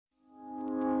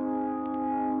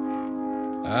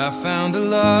I found a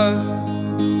love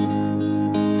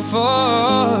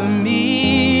for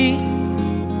me.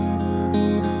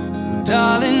 Well,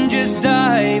 darling, just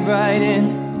dive right in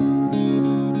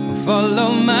and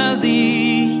follow my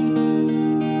lead.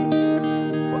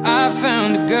 Well, I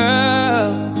found a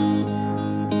girl,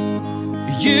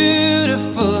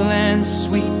 beautiful and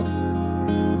sweet.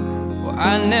 Well,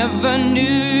 I never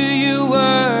knew you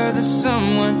were the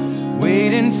someone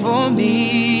waiting for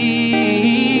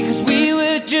me. 'Cause we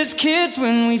were just kids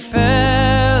when we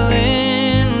fell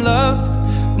in love,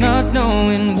 not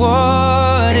knowing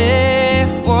what it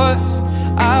was.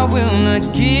 I will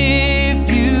not give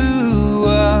you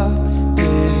up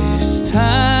this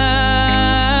time.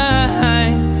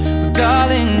 Oh,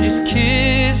 darling, just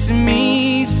kiss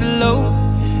me slow.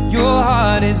 Your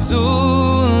heart is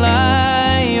all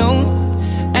I own,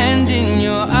 and in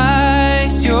your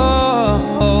eyes you're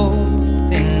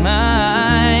holding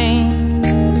mine.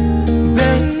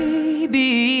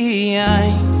 Baby,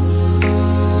 I'm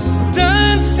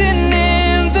dancing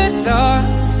in the dark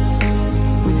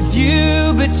with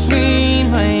you between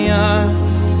my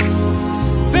arms,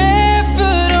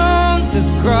 barefoot on the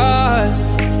grass.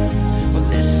 We're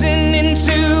listening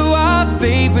to our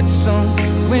favorite song.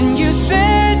 When you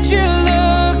said you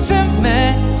looked a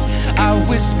mess, I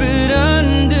whispered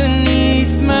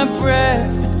underneath my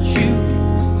breath, but you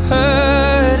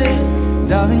heard it.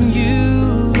 Darling, you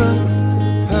look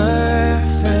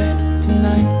perfect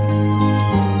tonight.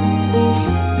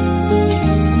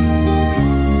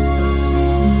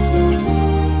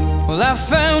 Well, I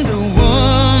found a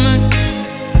woman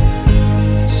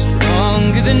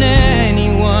stronger than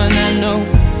anyone I know.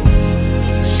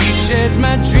 She shares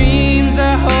my dreams.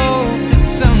 I hope that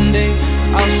someday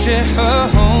I'll share her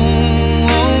home.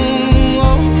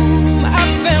 I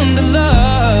found a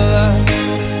love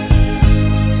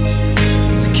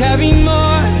to carry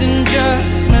more than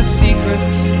just my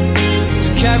secrets, to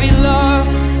carry love,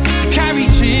 to carry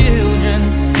children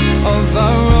of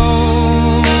our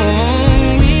own.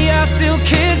 We are still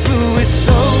kids, but we're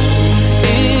so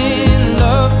in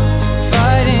love,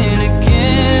 fighting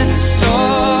against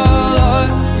all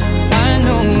odds. I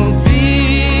know we'll be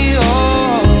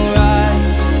alright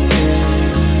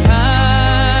this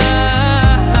time.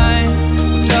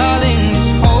 Darling,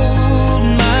 just hold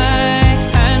my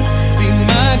hand, be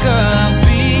my girl, I'll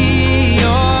be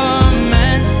your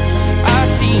man. I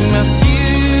see my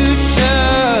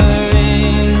future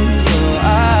in your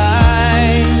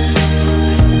eyes.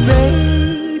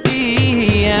 Baby,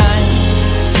 I'm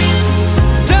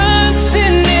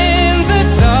dancing in the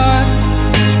dark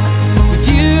with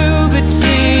you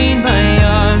between my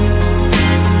arms,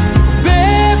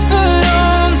 barefoot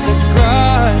on the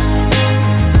grass,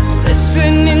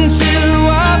 listening to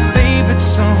our favorite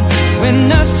song. When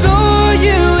I saw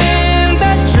you in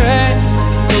that dress,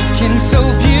 looking so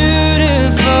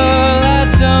beautiful, I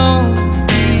don't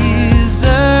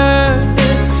deserve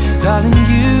this. Darling,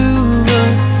 you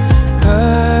look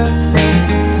perfect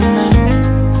tonight.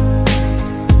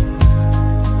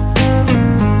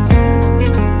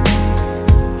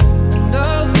 No,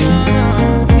 no,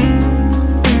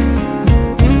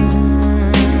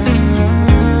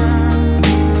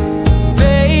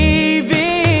 baby,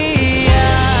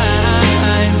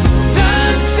 I'm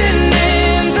dancing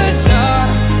in the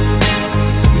dark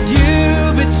with you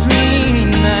between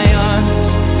my arms,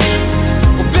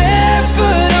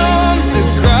 barefoot on the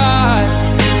grass,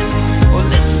 or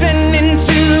listening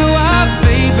to our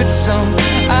favorite song.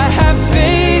 I have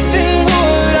faith in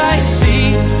what I see.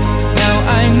 Now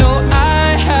I know I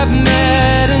have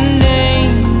met an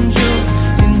angel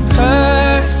in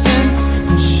person,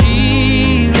 and she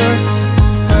looks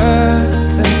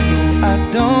perfect. I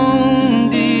don't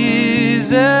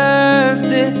deserve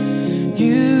this.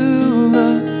 You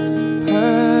look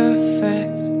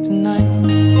perfect tonight.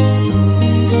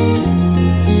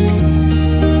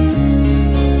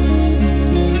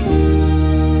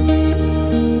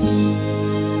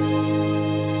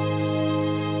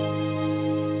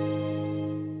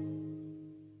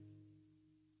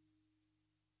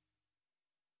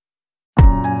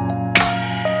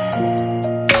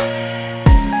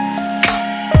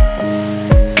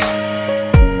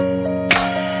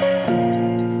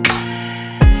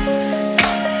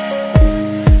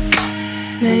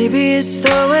 Maybe it's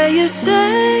the way you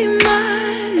say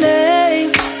my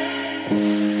name.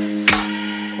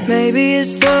 Maybe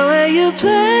it's the way you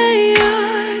play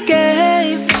your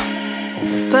game.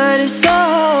 But it's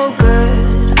so good.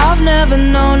 I've never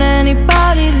known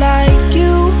anybody like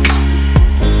you.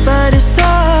 But it's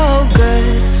so good.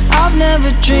 I've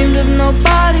never dreamed of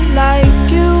nobody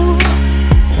like you.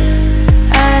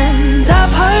 And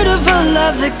I've heard of a a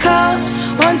love that comes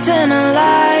once in a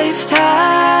lifetime,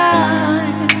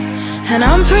 and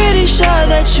I'm pretty sure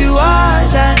that you are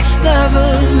that love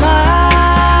of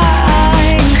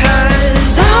mine.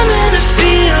 'Cause I'm in a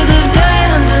field of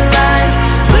dandelions,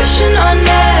 wishing on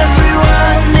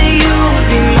everyone that you would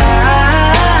be mine,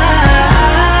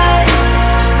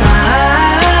 mine.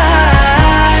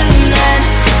 And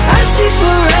I see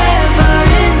forever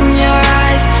in your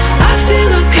eyes. I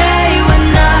feel okay when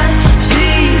I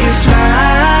see you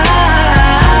smile,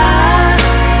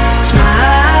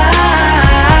 smile.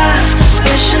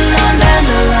 Wishing on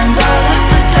dandelions all of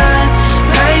the time,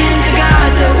 praying to God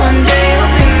that one day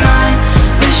you'll be mine.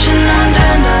 Wishing on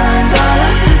dandelions all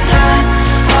of the time,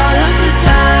 all of the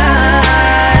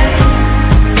time.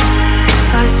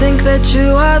 I think that you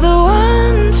are the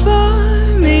one for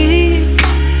me,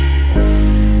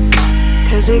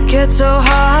 'cause it gets so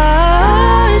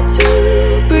hard to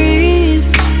breathe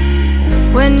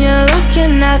when you're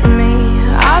looking at me.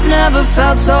 I've never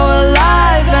felt so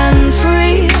alive and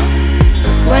free.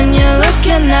 When you're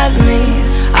looking at me,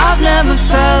 I've never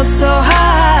felt so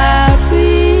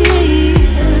happy.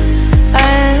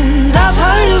 And I've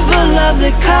heard of a love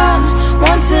that comes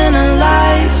once in a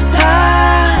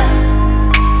lifetime,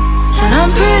 and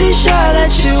I'm pretty sure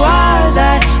that you are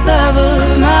that love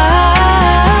of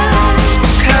mine.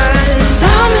 'Cause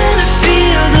I'm in a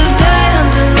field of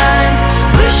dandelions,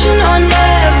 wishing on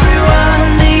everyone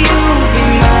that you would be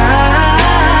mine,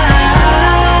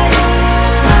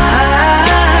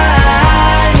 mine.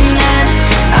 And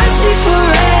I see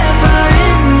forever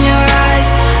in your eyes.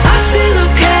 I feel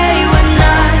okay when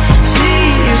I see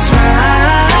you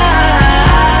smile,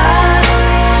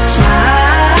 smile.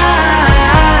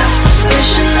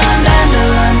 Wishing on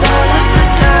dandelions all of the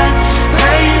time,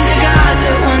 praying to God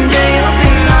that one day you'll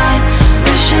be mine.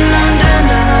 Wishing on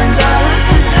dandelions all of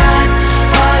the time,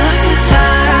 all of the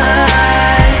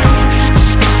time.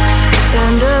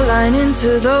 Dandelion,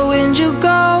 into the wind you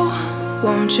go,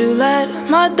 won't you let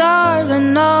my darling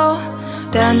know?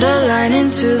 Dandelion,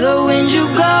 into the wind you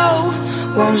go,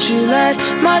 won't you let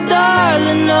my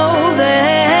darling know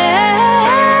that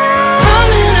I'm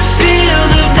in a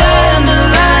field of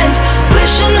dandelions,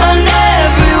 wishing on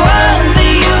everyone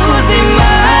that you would be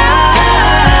mine,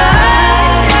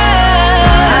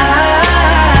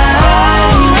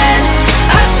 mine. And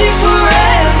I see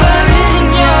forever in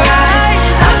your eyes.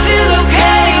 I feel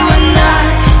okay when I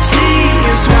see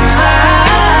you smile,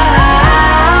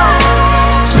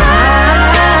 smile.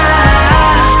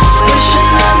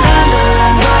 Wishing on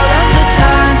dandelions all of the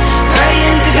time,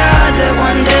 praying to God that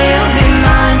one day you'll be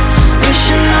mine.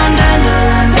 Wishing on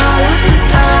dandelions all of the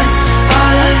time,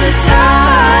 all of the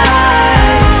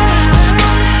time.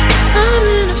 I'm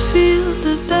in a field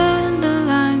of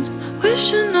dandelions,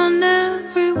 wishing on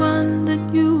everyone that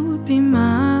you'd be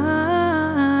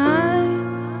mine,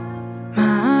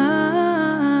 mine.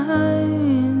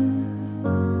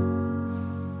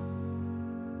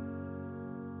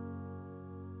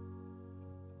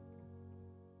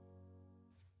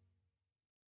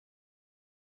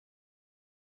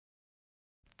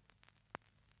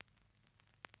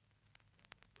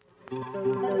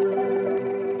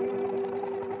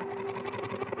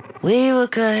 We were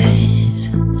good,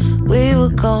 we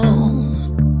were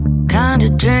gold, kind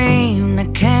of dream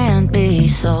that can't be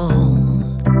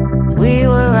sold. We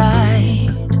were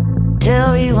right till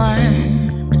we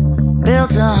weren't,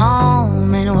 built a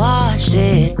home and watched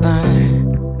it burn.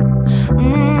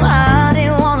 I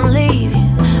didn't wanna leave you,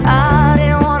 I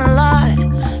didn't wanna lie.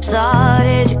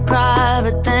 Started to cry,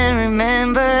 but then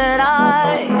remembered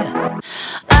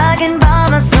I can buy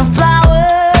myself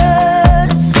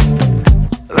flowers,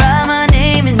 write my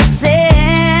name in the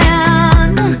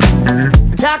sand,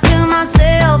 talk to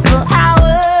myself for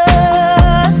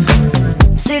hours,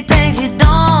 see things you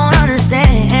don't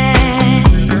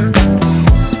understand.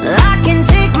 I can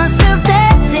take myself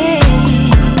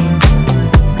dancing,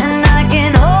 and I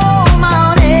can hold my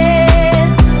own head.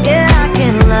 Yeah, I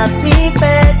can love me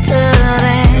better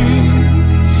than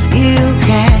you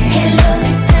can. Can love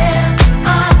me better, I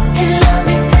can love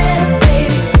me better,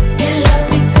 baby. Can love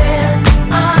me better,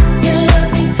 I can love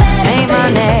me better. Paint my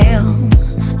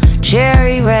nails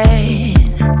cherry red,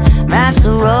 match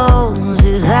the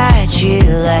roses that you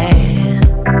laid.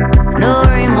 No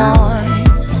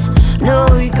remorse, no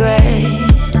regret,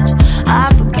 I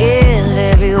forgive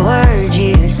every word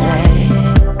you say.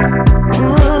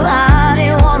 Ooh, I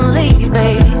didn't wanna leave,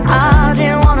 baby, I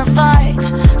didn't wanna fight.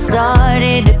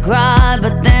 Started to cry,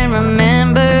 but then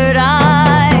remembered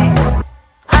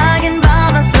I can buy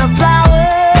myself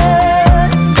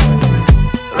flowers,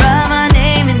 write my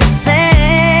name in the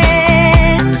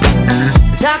sand,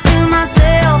 talk to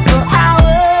myself for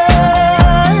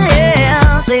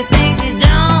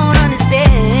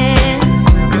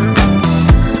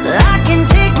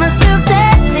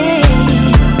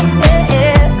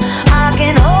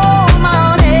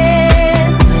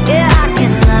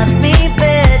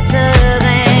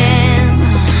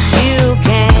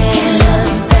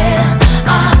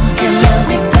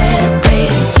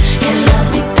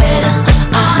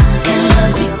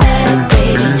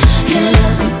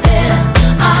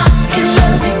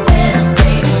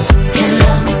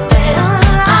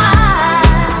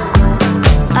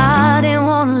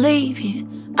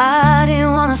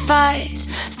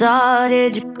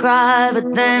cry,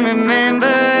 but then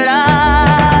remembered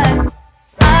I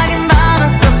can buy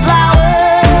myself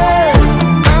flowers,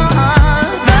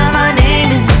 write my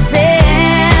name in the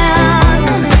sand,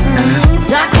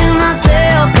 talk to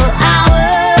myself for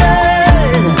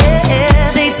hours,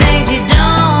 say things you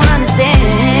don't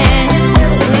understand.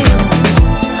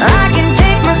 I can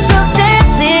take myself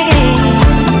dancing,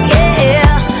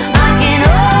 I can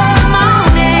hold the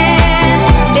morning,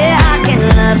 I can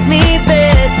love me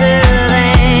better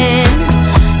than,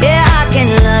 I can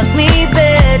love me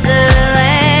better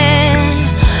than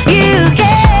you can.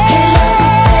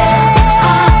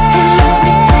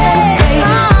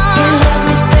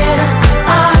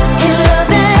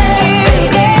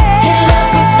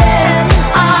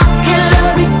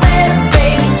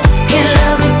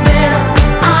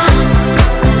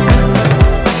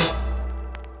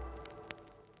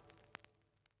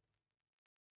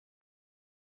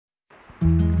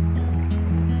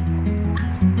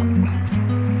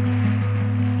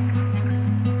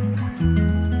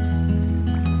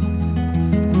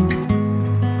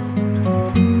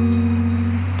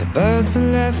 Birds have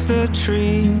left the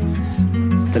trees,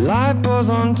 the light pours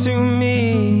onto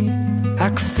me. I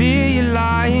could feel you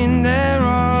lying there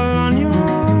all on your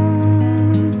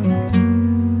own.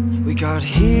 We got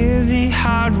here the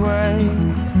hard way,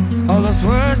 all those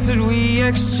words that we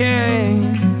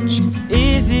exchange.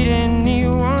 Is it any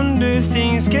wonder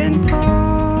things get broke?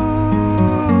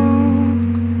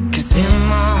 'Cause in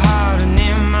my heart and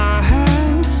in my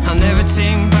hand, I'll never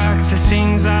take back the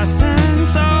things I said.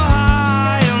 So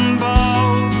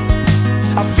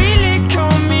I feel it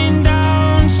coming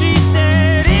down, she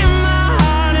said, in my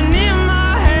heart and in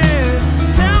my head.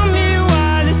 Tell me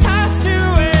why this has to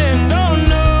end. Oh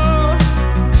no,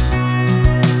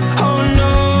 oh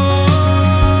no.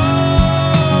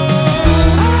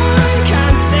 I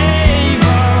can't save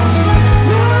us,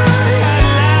 my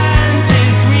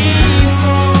Atlantis we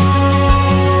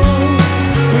fall.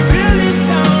 We build this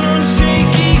town on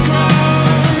shaky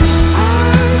ground.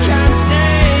 I can't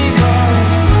save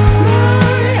us,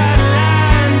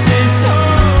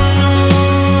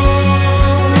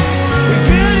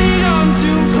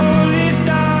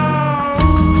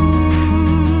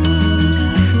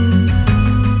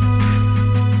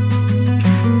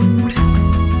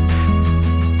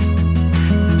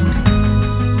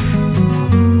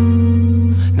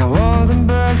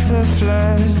 have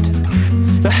fled.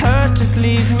 The hurt just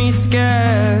leaves me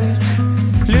scared,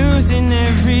 losing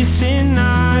everything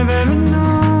I've ever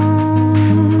known.